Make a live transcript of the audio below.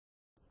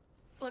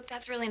Look,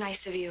 that's really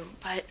nice of you,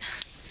 but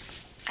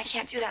I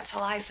can't do that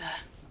to Liza.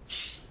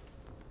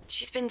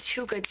 She's been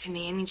too good to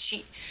me. I mean,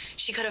 she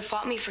could have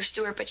fought me for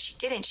Stuart, but she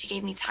didn't. She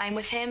gave me time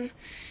with him.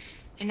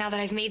 And now that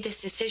I've made this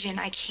decision,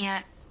 I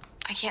can't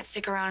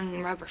stick around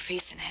and rub her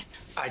face in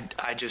it.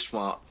 I just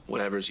want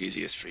whatever's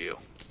easiest for you.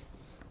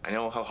 I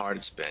know how hard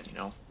it's been, you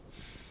know?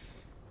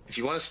 If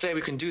you want to stay,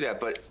 we can do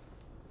that, but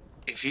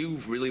if you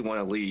really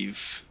want to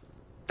leave,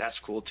 that's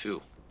cool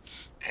too.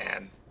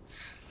 And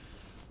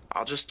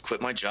I'll just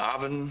quit my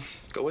job and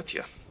go with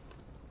you.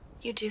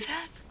 You do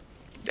that?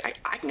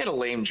 I can get a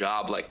lame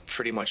job, like,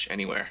 pretty much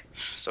anywhere.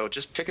 So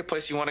just pick a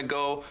place you want to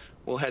go.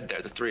 We'll head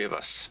there, the three of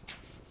us.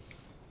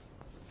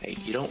 Hey,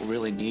 you don't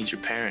really need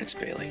your parents,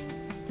 Bailey.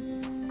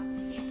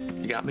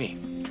 You got me.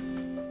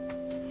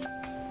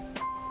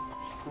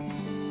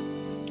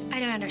 I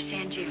don't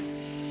understand you.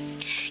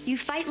 You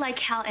fight like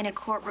hell in a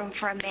courtroom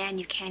for a man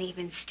you can't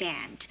even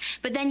stand.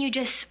 But then you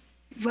just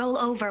roll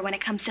over when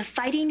it comes to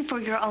fighting for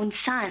your own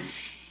son.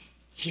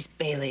 He's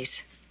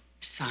Bailey's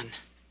son.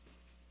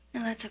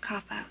 No, that's a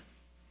cop-out.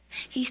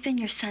 He's been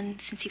your son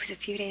since he was a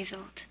few days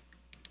old.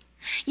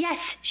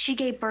 Yes, she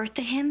gave birth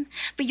to him,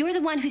 but you're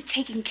the one who's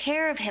taken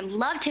care of him,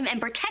 loved him,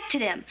 and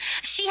protected him.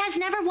 She has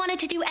never wanted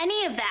to do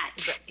any of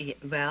that.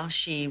 Well,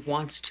 she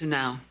wants to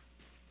now.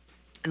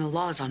 And the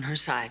law's on her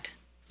side.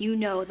 You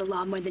know the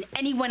law more than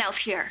anyone else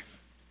here.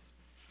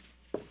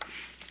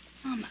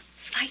 Mom,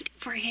 fight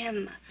for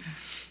him.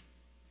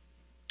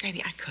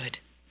 Maybe I could.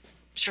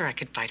 Sure, I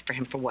could fight for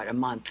him for what, a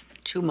month,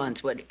 2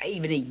 months, what,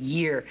 even a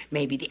year,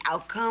 maybe. The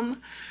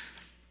outcome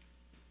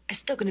is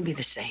still going to be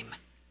the same.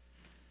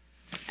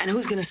 And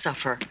who's going to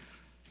suffer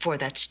for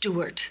that?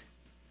 Stuart.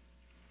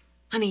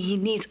 Honey, he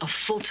needs a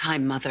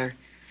full-time mother,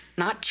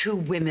 not 2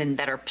 women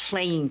that are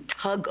playing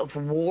tug of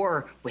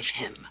war with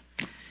him.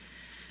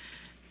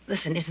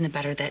 Listen, isn't it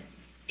better that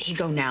he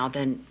go now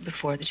than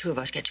before the 2 of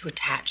us get too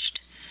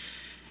attached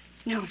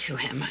to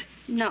him?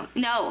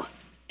 No.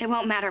 It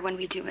won't matter when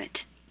we do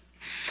it.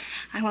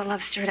 I won't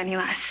love Stuart any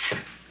less.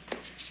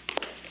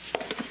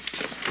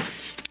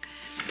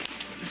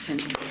 Listen,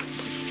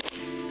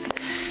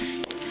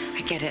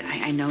 I get it.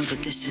 I know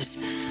that this is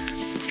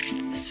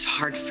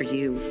hard for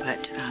you,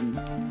 but I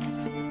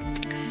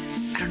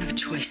don't have a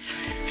choice.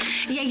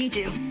 Yeah, you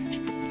do.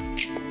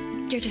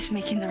 You're just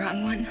making the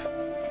wrong one.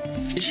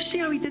 Did you see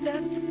how he did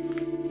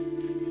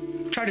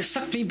that? Tried to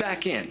suck me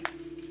back in.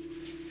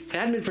 If it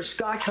hadn't been for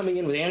Scott coming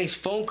in with Annie's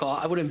phone call,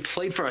 I would have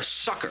played for a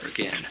sucker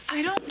again.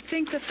 I don't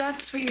think that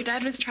that's what your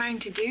dad was trying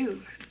to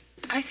do.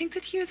 I think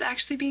that he was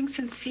actually being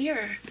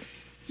sincere.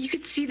 You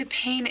could see the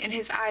pain in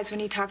his eyes when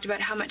he talked about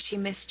how much he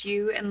missed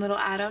you and little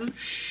Adam.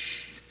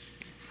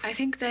 I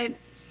think that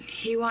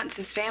he wants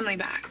his family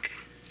back.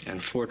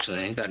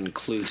 Unfortunately, that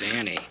includes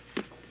Annie.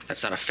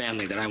 That's not a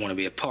family that I want to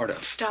be a part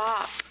of.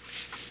 Stop.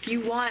 You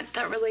want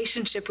that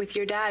relationship with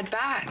your dad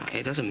back.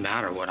 Okay, it doesn't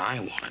matter what I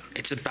want.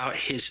 It's about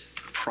his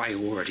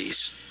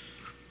priorities.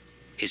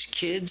 His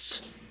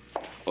kids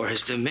or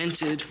his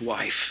demented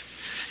wife.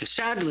 And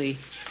sadly,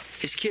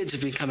 his kids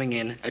have been coming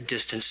in a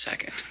distant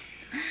second.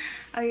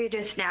 Oh, you're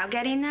just now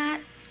getting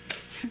that?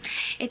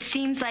 It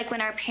seems like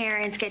when our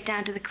parents get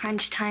down to the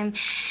crunch time,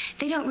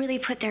 they don't really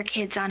put their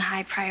kids on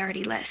high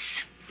priority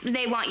lists.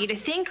 They want you to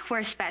think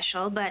we're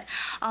special, but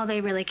all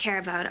they really care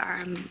about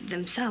are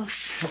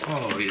themselves.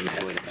 Oh, wait a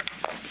minute.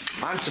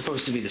 I'm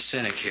supposed to be the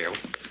cynic here.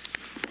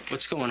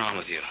 What's going on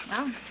with you?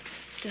 Well,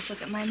 just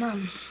look at my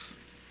mom.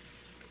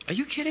 Are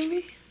you kidding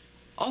me?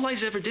 All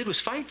Liza ever did was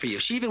fight for you.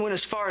 She even went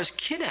as far as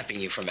kidnapping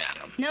you from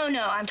Adam. No,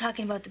 I'm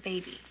talking about the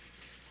baby.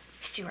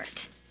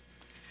 Stuart.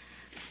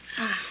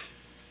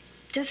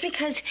 Just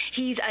because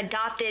he's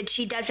adopted,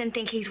 she doesn't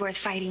think he's worth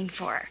fighting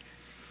for.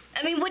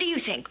 I mean, what do you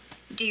think?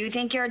 Do you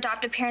think your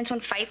adoptive parents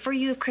wouldn't fight for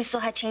you if Crystal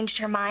had changed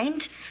her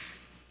mind?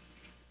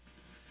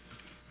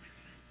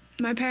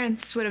 My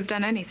parents would have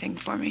done anything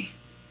for me.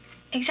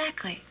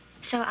 Exactly.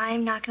 So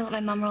I'm not going to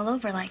let my mom roll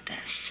over like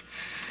this.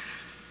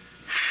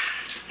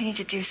 We need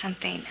to do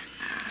something.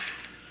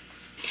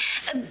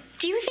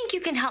 Do you think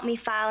you can help me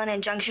file an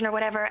injunction or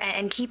whatever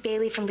and keep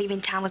Bailey from leaving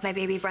town with my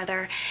baby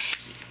brother?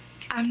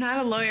 I'm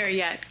not a lawyer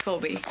yet,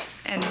 Colby.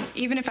 And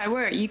even if I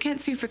were, you can't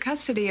sue for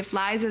custody if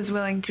Liza's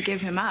willing to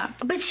give him up.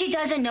 But she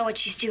doesn't know what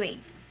she's doing.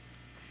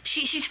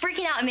 She's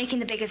freaking out and making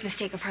the biggest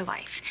mistake of her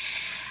life.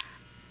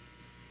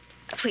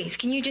 Please,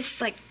 can you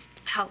just,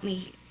 help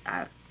me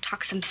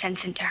talk some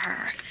sense into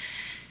her?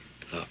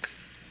 Look,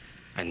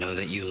 I know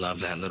that you love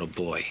that little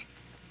boy,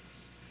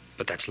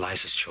 but that's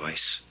Liza's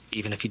choice.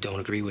 Even if you don't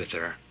agree with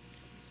her,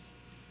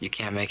 you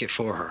can't make it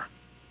for her.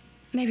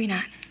 Maybe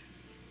not.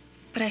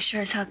 But I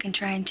sure as hell can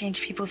try and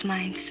change people's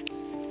minds.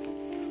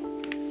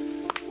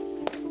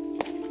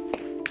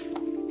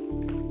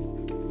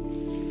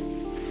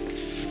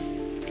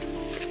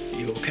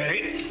 You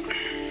okay?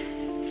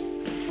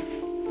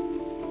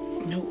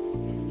 Nope.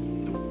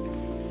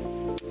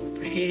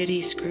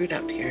 Pretty screwed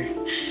up here.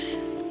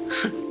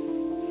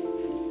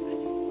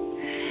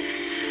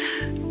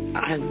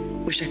 I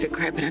wish I could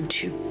cry, but I'm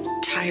too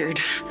tired.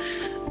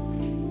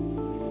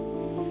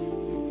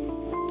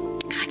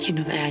 I You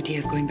know, the idea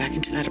of going back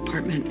into that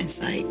apartment is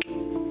like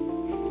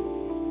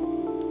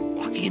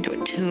walking into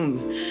a tomb.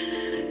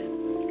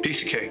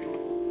 Piece of cake.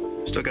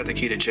 Still got the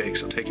key to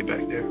Jake's. I'll take you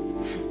back there.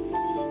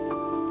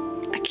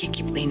 I can't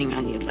keep leaning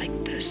on you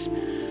like this.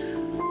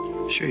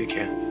 Sure you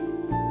can.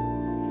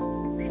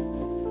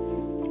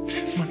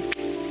 Come on.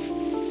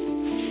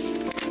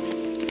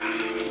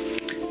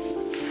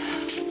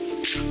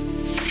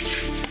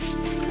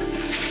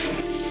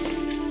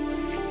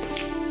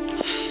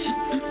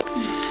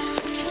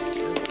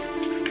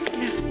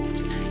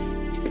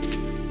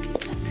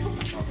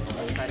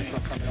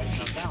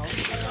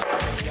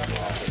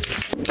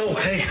 Oh,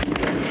 hey.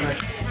 Hi.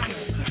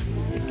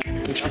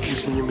 Thanks for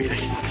canceling your meeting.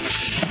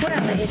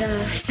 Well,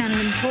 it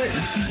sounded important.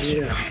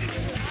 Yeah.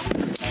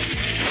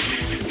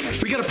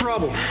 We got a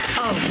problem.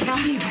 Oh, tell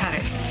me about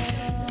it.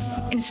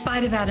 In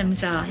spite of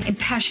Adam's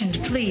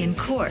impassioned plea in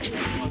court,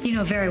 you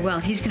know very well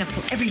he's going to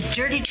pull every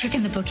dirty trick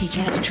in the book he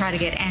can to try to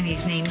get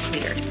Annie's name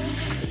cleared.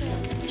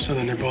 So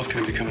then they're both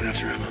going to be coming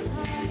after him.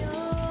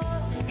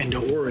 And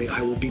don't worry,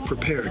 I will be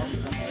prepared.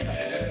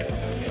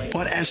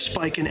 But as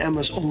Spike and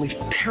Emma's only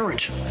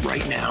parent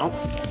right now,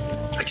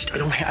 I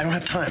don't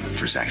have time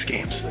for Zach's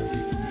games.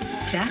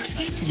 Zach's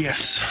games?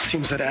 Yes,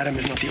 seems that Adam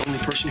is not the only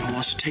person who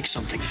wants to take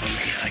something from me.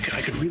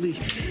 I could really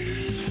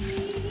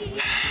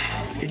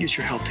could use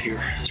your help here.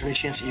 Is there any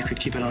chance that you could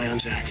keep an eye on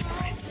Zach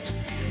for me?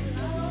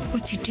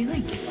 What's he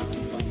doing?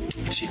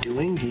 What's he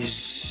doing?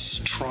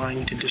 He's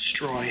trying to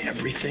destroy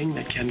everything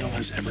that Kendall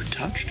has ever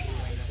touched.